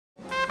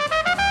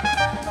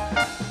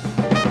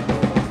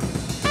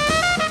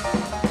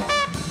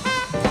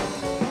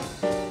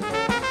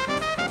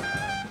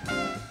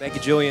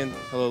Thank you, Julian.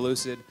 Hello,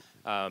 Lucid.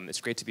 It's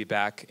great to be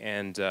back.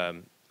 And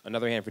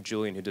another hand for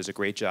Julian, who does a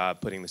great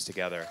job putting this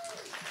together.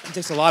 It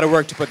takes a lot of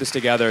work to put this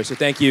together, so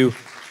thank you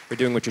for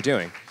doing what you're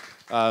doing.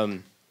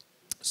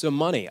 So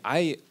money.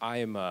 I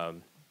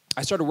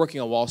started working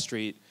on Wall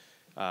Street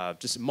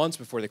just months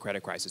before the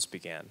credit crisis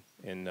began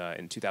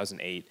in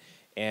 2008.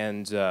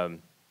 And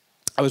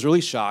I was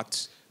really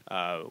shocked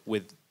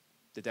with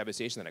the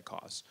devastation that it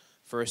caused.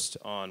 First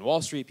on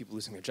Wall Street, people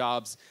losing their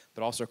jobs,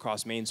 but also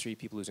across Main Street,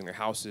 people losing their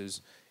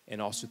houses,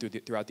 and also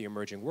throughout the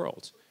emerging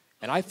world.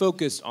 And I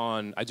focused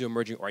on, I did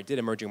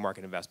emerging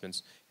market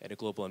investments at a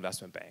global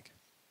investment bank.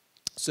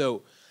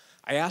 So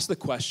I asked the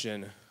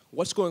question,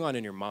 what's going on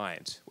in your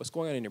mind? What's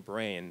going on in your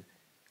brain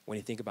when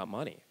you think about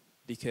money?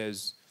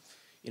 Because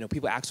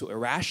people act so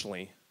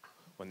irrationally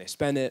when they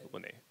spend it,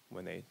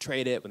 when they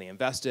trade it, when they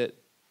invest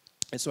it.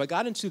 And so I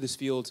got into this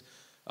field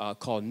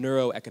called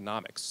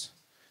neuroeconomics.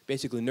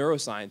 Basically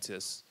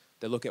neuroscientists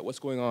that look at what's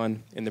going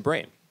on in the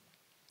brain.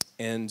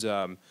 And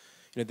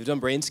they've done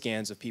brain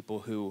scans of people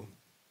who,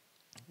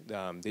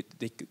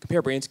 they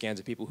compare brain scans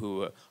of people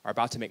who are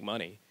about to make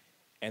money,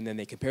 and then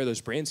they compare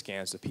those brain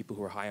scans to people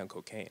who are high on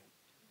cocaine.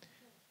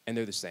 And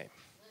they're the same,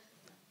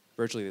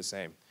 virtually the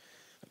same.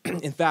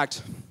 In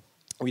fact,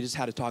 we just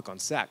had a talk on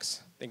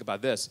sex. Think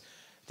about this.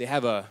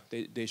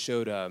 They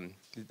showed, in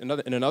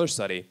another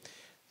study,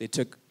 they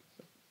took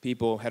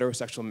people,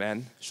 heterosexual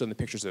men, showed them the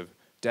pictures of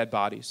dead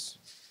bodies,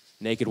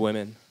 naked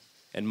women,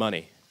 and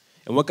money.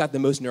 And what got the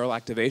most neural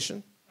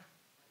activation?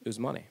 It was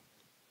money.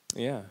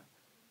 Yeah.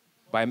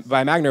 By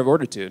Magna of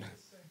Ortitude.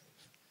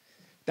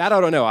 That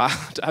I don't know. I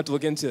have to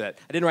look into that.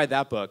 I didn't write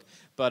that book.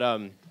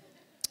 But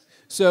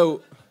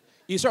so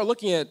you start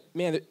looking at,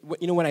 man,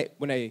 even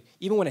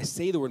when I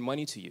say the word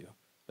money to you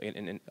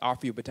and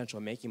offer you potential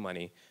of making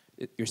money,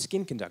 your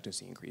skin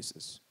conductancy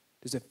increases.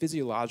 There's a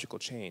physiological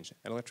change,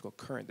 an electrical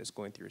current that's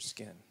going through your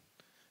skin,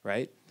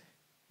 right?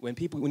 When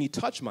you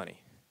touch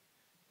money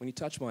and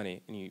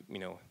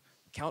you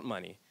count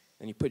money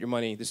and you put your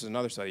money, this is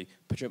another study,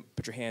 put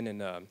your hand in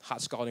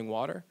hot scalding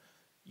water,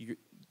 the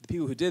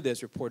people who did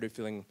this reported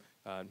feeling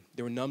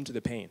they were numb to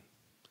the pain,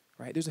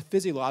 right? There's a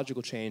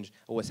physiological change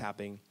of what's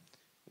happening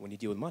when you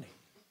deal with money.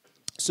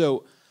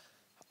 So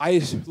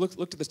I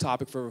looked at this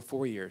topic for over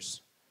 4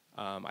 years.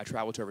 I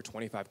traveled to over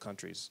 25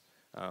 countries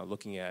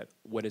looking at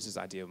what is this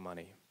idea of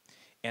money.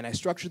 And I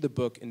structured the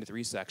book into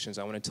 3 sections.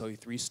 I want to tell you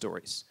 3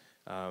 stories.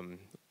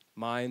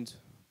 Mind,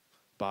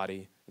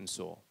 body, and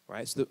soul,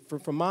 right? So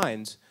for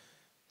mind,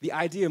 the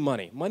idea of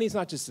money. Money is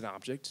not just an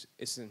object,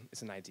 it's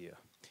an idea.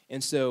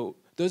 And so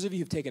those of you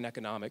who've taken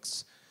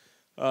economics,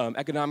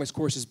 economics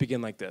courses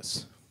begin like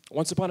this.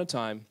 Once upon a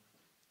time,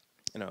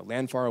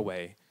 land far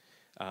away,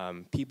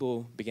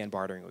 people began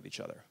bartering with each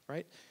other,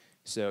 right?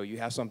 So you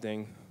have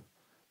something,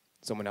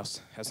 someone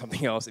else has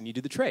something else, and you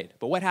do the trade.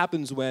 But what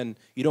happens when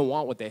you don't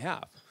want what they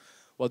have?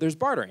 Well, there's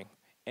bartering,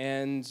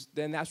 and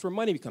then that's where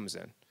money comes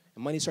in.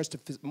 And money starts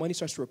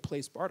to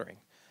replace bartering.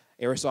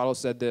 Aristotle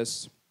said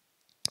this.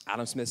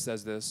 Adam Smith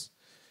says this.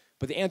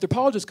 But the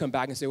anthropologists come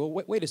back and say, well,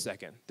 wait a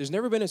second. There's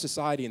never been a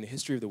society in the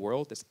history of the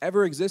world that's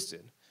ever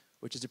existed,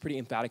 which is a pretty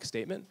emphatic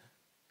statement,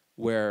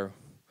 where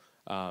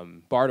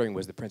bartering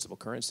was the principal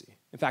currency.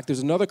 In fact,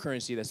 there's another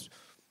currency that's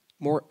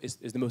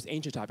is the most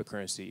ancient type of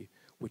currency,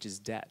 which is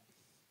debt,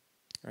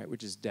 right?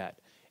 Which is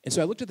debt. And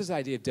so I looked at this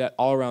idea of debt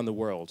all around the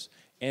world.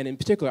 And in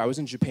particular, I was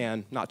in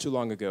Japan not too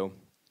long ago,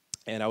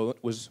 and I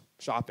was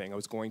shopping. I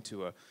was going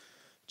to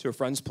a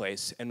friend's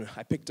place, and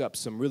I picked up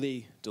some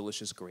really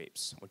delicious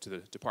grapes. Went to the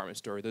department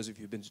store. Those of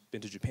you who've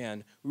been to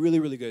Japan, really,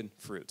 really good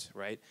fruit,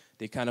 right?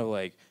 They kind of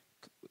like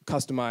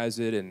customize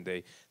it, and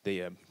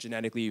they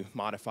genetically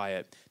modify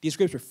it. These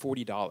grapes were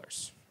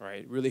 $40,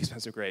 right? Really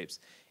expensive grapes.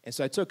 And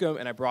so I took them,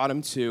 and I brought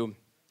them to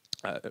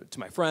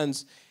my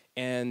friends,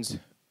 and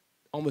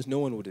almost no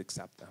one would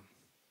accept them.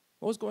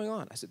 What was going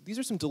on? I said, these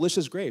are some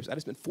delicious grapes. I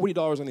just spent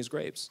 $40 on these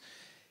grapes.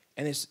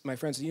 And my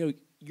friend said,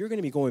 you're going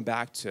to be going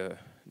back to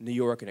New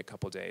York in a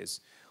couple days.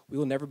 We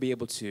will never be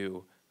able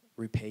to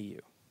repay you.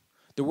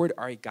 The word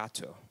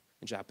arigato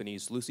in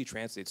Japanese loosely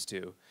translates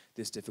to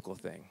this difficult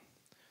thing.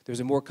 There's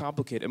a more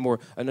complicated,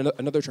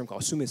 another term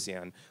called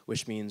sumisian,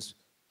 which means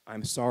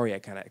I'm sorry, I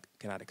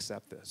cannot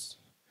accept this.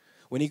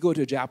 When you go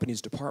to a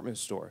Japanese department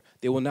store,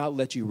 they will not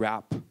let you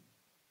wrap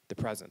the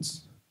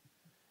presents,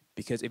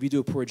 because if you do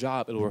a poor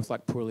job, it will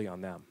reflect poorly on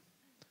them,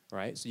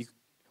 right? So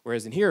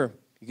whereas in here,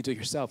 you can do it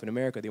yourself. In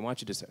America, they want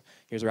you to say,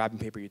 here's a wrapping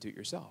paper, you do it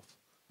yourself,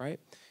 right?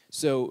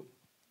 So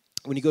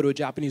when you go to a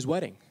Japanese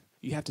wedding,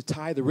 you have to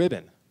tie the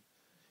ribbon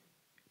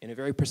in a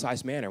very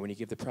precise manner when you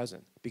give the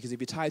present. Because if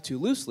you tie it too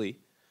loosely,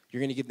 you're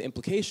going to give the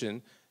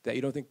implication that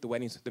you don't think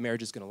the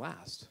marriage is going to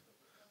last,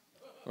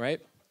 right?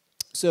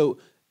 So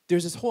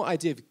there's this whole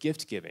idea of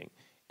gift giving.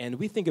 And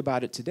we think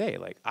about it today,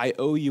 like, I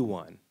owe you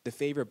one, the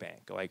favor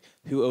bank, like,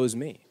 who owes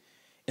me?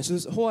 And so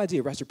this whole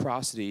idea of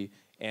reciprocity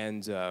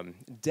and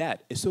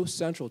debt is so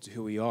central to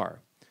who we are.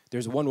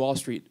 There's one Wall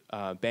Street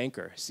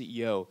banker,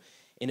 CEO,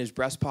 in his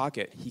breast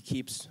pocket, he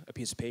keeps a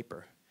piece of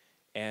paper.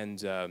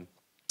 And on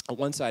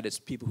one side, it's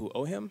people who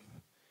owe him,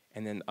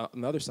 and then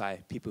on the other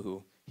side, people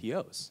who he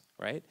owes,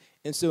 right?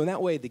 And so in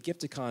that way, the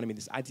gift economy,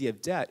 this idea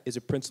of debt, is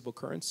a principal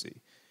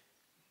currency.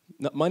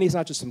 Money is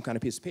not just some kind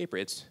of piece of paper.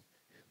 It's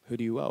who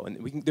do you owe?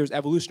 And there's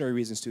evolutionary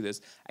reasons to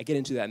this. I get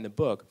into that in the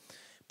book.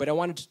 But I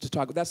wanted to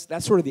talk,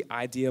 that's sort of the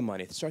idea of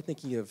money. Start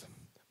thinking of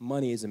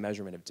money as a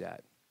measurement of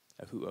debt,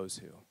 of who owes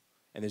who.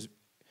 And there's,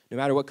 no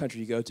matter what country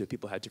you go to,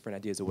 people have different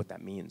ideas of what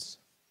that means.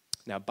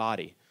 Now,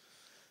 body.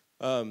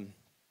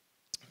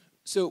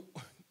 So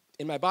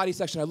in my body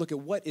section, I look at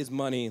what is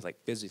money, like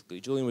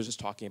physically. Julian was just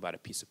talking about a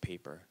piece of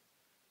paper,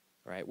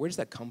 right? Where does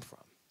that come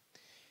from?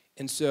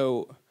 And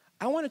so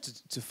I wanted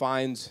to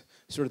find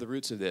sort of the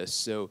roots of this.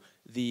 So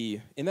the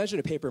invention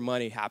of paper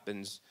money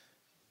happens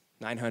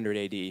 900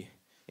 AD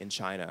in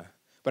China.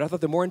 But I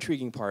thought the more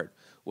intriguing part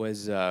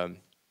was in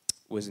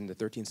the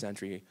 13th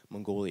century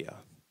Mongolia.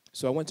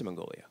 So I went to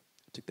Mongolia.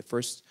 I took the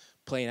first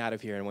plane out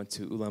of here and went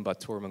to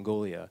Ulaanbaatar,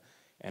 Mongolia.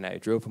 And I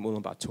drove from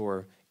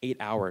Ulaanbaatar 8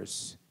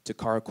 hours to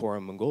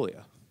Karakoram,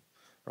 Mongolia,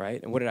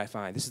 right? And what did I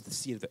find? This is the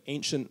seat of the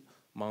ancient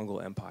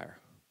Mongol Empire,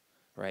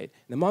 right?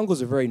 And the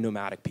Mongols are very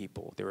nomadic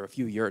people. There were a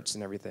few yurts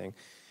and everything.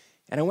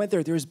 And I went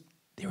there, there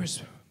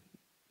was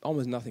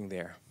almost nothing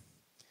there.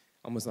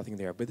 Almost nothing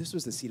there. But this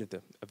was the seat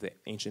of the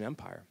ancient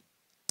empire.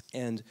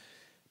 And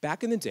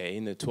back in the day,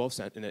 in the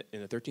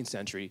 13th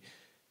century,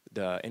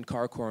 in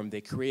Karakoram,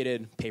 they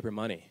created paper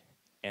money.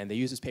 And they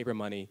used this paper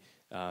money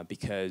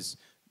because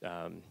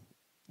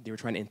they were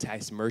trying to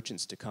entice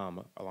merchants to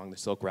come along the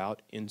Silk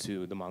Route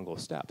into the Mongol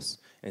steppes.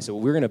 And so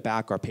we're going to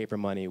back our paper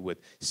money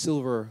with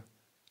silver,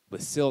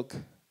 with silk,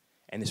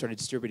 and they started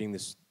distributing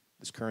this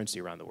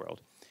currency around the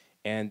world.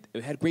 And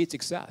it had great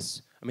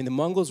success. I mean, the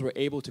Mongols were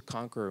able to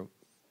conquer,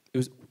 it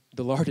was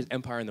the largest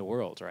empire in the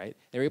world, right?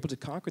 They were able to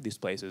conquer these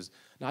places,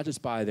 not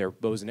just by their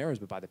bows and arrows,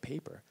 but by the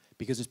paper,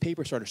 because this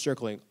paper started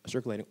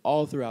circulating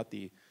all throughout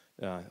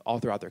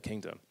their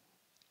kingdom.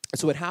 And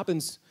so what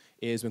happens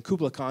is when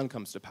Kublai Khan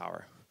comes to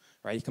power,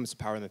 right? He comes to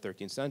power in the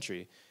 13th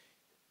century.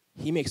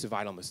 He makes a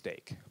vital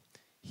mistake.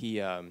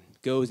 He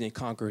goes and he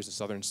conquers the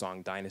Southern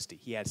Song dynasty.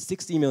 He adds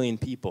 60 million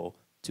people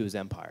to his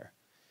empire.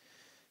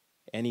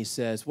 And he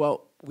says,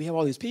 well, we have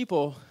all these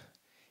people,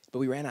 but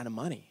we ran out of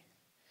money.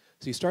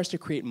 So he starts to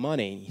create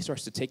money. He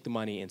starts to take the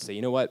money and say,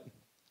 you know what?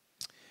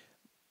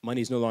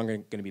 Money is no longer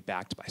going to be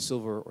backed by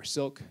silver or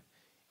silk.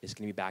 It's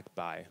going to be backed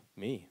by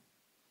me.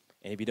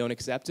 And if you don't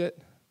accept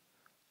it,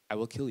 I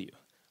will kill you,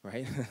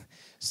 right?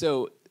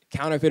 So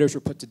counterfeiters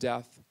were put to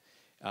death,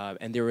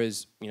 and there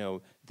was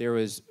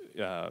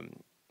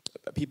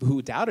people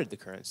who doubted the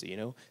currency.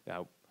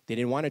 They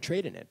didn't want to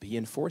trade in it, but he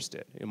enforced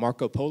it.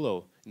 Marco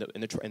Polo,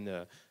 in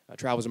the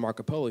Travels of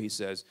Marco Polo, he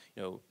says,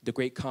 the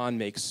great Khan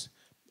makes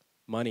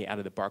money out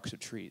of the barks of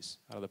trees,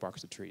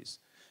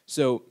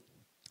 So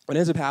what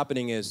ends up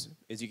happening is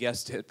you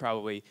guessed it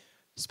probably,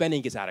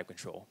 spending gets out of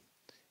control,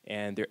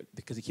 and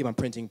because they keep on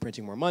printing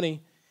more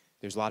money,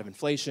 there's a lot of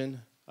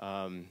inflation.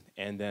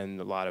 And then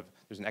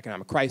there's an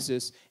economic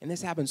crisis, and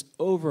this happens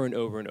over and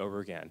over and over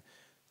again.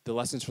 The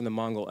lessons from the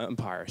Mongol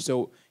Empire.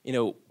 So,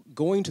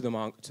 going to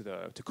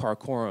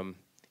Karakoram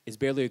is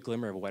barely a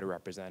glimmer of what it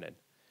represented.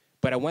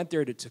 But I went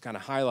there to kind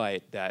of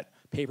highlight that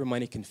paper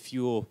money can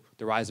fuel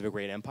the rise of a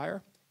great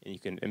empire, and you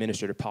can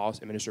administer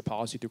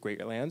policy through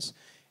great lands,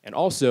 and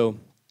also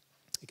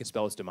it can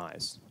spell its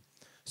demise.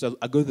 So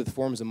I go through the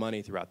forms of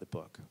money throughout the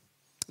book.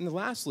 And then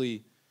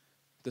lastly,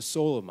 the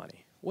soul of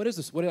money. What is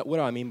this? What do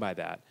I mean by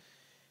that?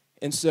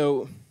 And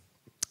so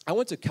I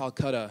went to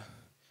Calcutta,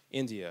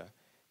 India,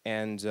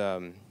 and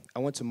I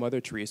went to Mother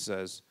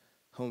Teresa's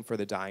Home for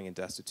the Dying and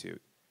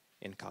Destitute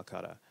in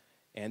Calcutta.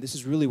 And this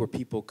is really where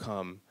people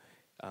come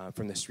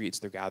from the streets.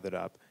 They're gathered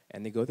up,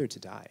 and they go there to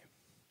die,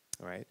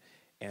 right?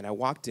 And I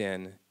walked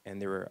in,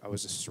 and I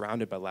was just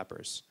surrounded by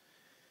lepers.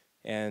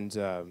 And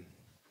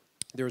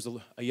there was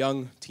a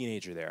young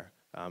teenager there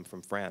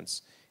from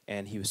France,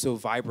 and he was so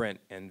vibrant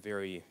and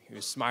he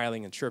was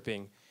smiling and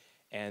chirping,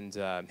 and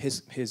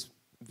his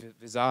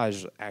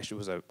visage actually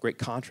was a great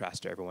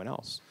contrast to everyone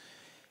else.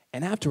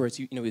 And afterwards,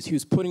 he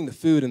was putting the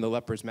food in the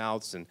lepers'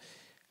 mouths, and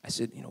I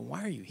said,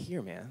 why are you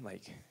here, man?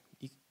 Like,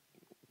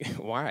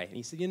 why? And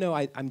he said,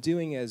 I'm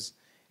doing as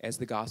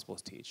the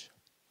Gospels teach.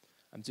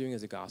 I'm doing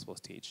as the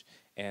Gospels teach.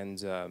 And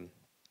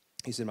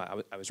he said,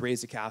 I was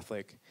raised a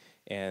Catholic,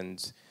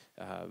 and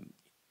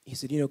he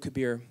said,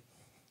 Kabir,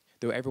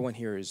 though everyone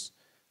here is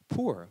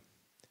poor,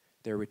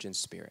 they're rich in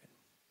spirit,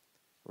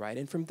 right?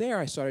 And from there,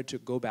 I started to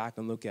go back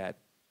and look at,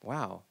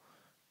 wow,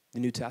 the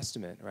New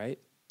Testament, right?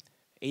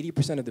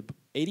 80%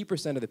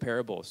 of the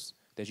parables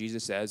that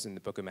Jesus says in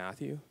the book of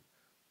Matthew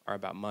are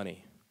about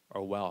money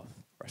or wealth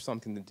or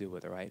something to do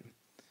with it, right?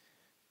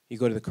 You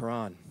go to the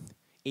Quran,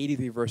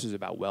 83 verses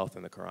about wealth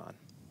in the Quran.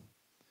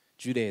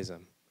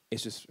 Judaism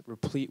is just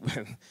replete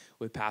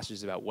with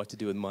passages about what to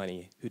do with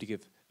money, who to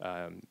give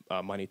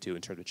money to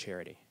in terms of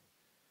charity.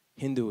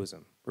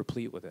 Hinduism,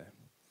 replete with it.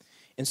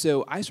 And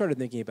so I started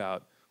thinking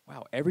about,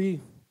 wow, every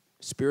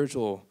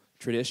spiritual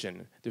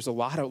tradition, there's a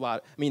lot, I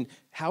mean,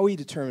 how we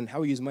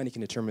use money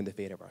can determine the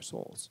fate of our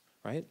souls,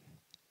 right?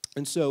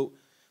 And so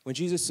when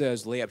Jesus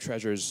says, lay up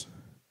treasures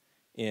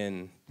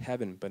in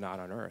heaven but not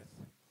on earth,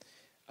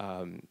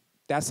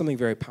 that's something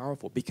very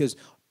powerful because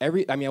I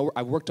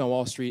worked on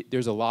Wall Street.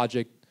 There's a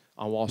logic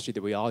on Wall Street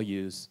that we all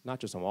use, not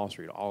just on Wall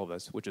Street, all of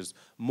us, which is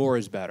more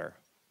is better,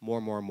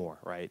 more,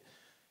 right?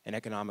 An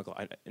economical,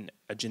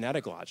 a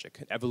genetic logic,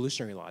 an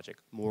evolutionary logic,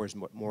 more is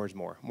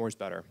more is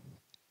better.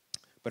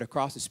 But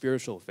across the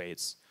spiritual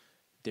faiths,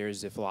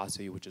 there's a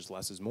philosophy which is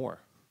less is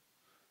more,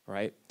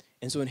 right?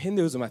 And so in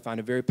Hinduism, I found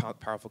a very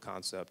powerful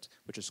concept,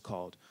 which is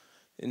called,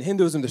 in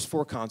Hinduism, there's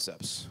 4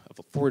 concepts,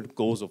 of 4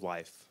 goals of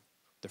life.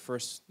 The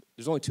first,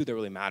 there's only 2 that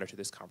really matter to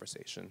this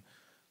conversation.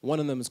 One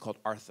of them is called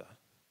artha.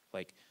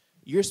 Like,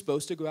 you're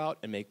supposed to go out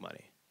and make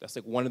money. That's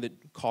like one of the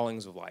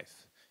callings of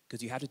life,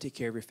 because you have to take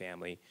care of your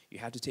family, you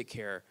have to take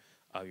care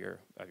of your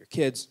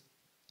kids.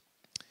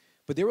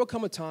 But there will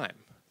come a time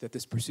that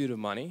this pursuit of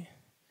money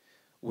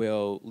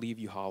will leave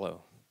you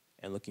hollow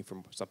and looking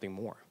for something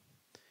more.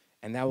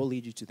 And that will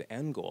lead you to the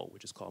end goal,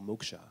 which is called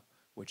moksha,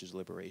 which is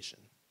liberation,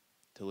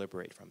 to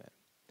liberate from it.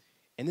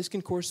 And this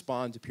can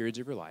correspond to periods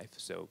of your life.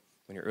 So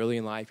when you're early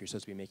in life, you're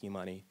supposed to be making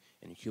money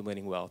and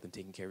accumulating wealth and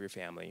taking care of your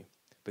family.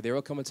 But there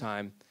will come a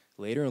time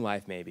later in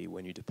life, maybe,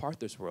 when you depart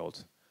this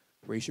world,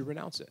 where you should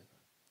renounce it,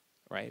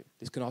 right?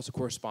 This can also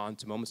correspond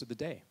to moments of the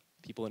day.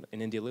 People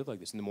in India live like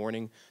this. In the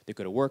morning, they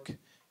go to work.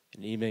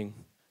 In the evening,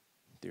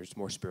 there's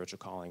more spiritual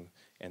calling,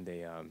 and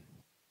they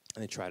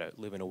try to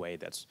live in a way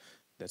that's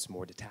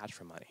more detached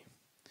from money.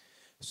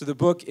 So the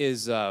book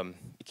is,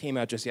 it came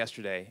out just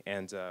yesterday,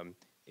 and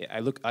I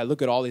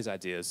look at all these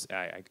ideas,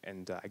 I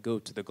go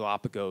to the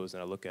Galapagos,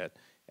 and I look at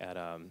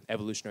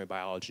evolutionary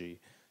biology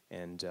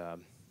and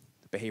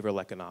behavioral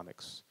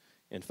economics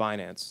and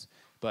finance.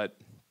 But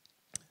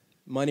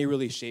money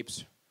really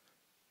shapes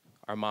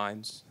our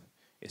minds,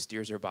 it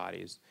steers our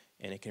bodies,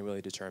 and it can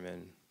really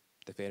determine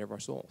the fate of our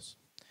souls.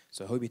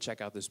 So I hope you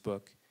check out this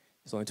book.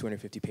 It's only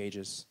 250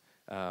 pages.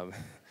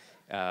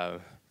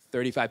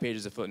 35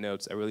 pages of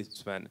footnotes. It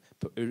was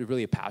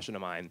really a passion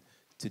of mine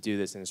to do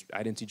this, and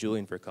I didn't see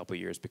Julian for a couple of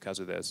years because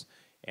of this,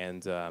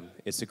 and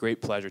it's a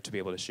great pleasure to be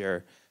able to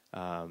share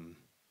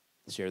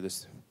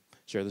this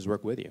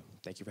work with you.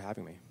 Thank you for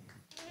having me.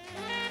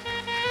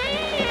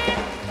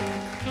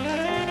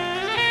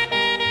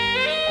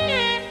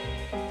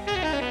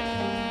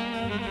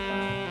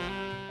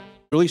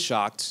 Really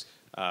shocked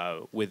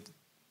with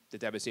the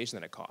devastation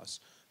that it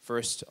caused.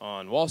 First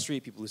on Wall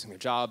Street, people losing their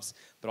jobs,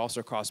 but also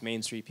across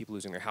Main Street, people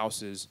losing their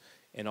houses,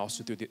 and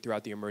also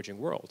throughout the emerging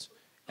world.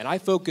 And I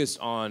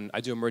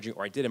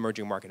did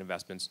emerging market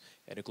investments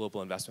at a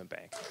global investment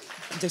bank.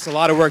 It takes a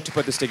lot of work to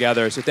put this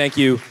together, so thank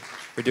you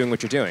for doing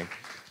what you're doing.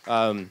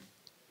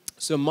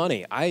 So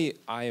money, I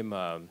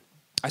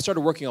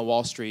started working on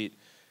Wall Street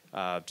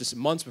just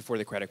months before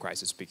the credit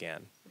crisis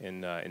began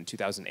in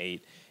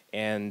 2008,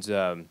 and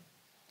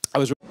I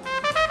was.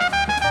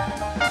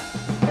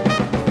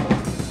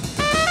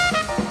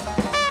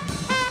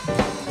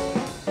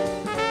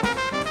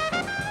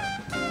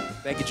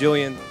 Thank you,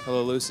 Julian.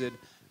 Hello, Lucid.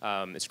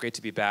 It's great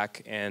to be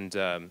back, and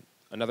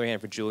another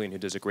hand for Julian, who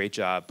does a great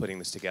job putting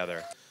this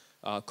together,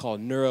 called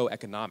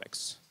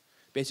neuroeconomics.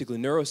 Basically,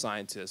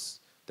 neuroscientists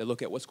that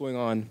look at what's going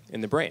on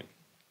in the brain.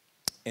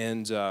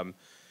 And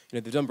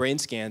they've done brain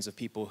scans of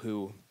people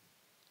who,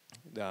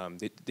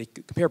 they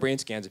compare brain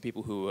scans of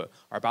people who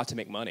are about to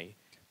make money.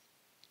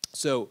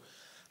 So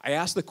I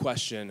asked the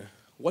question,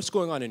 what's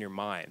going on in your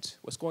mind?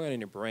 What's going on in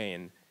your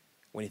brain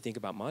when you think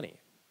about money?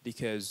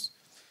 Because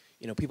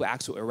people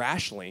act so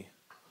irrationally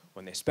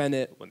when they spend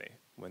it,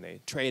 when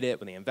they trade it,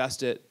 when they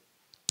invest it.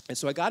 And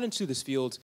so I got into this field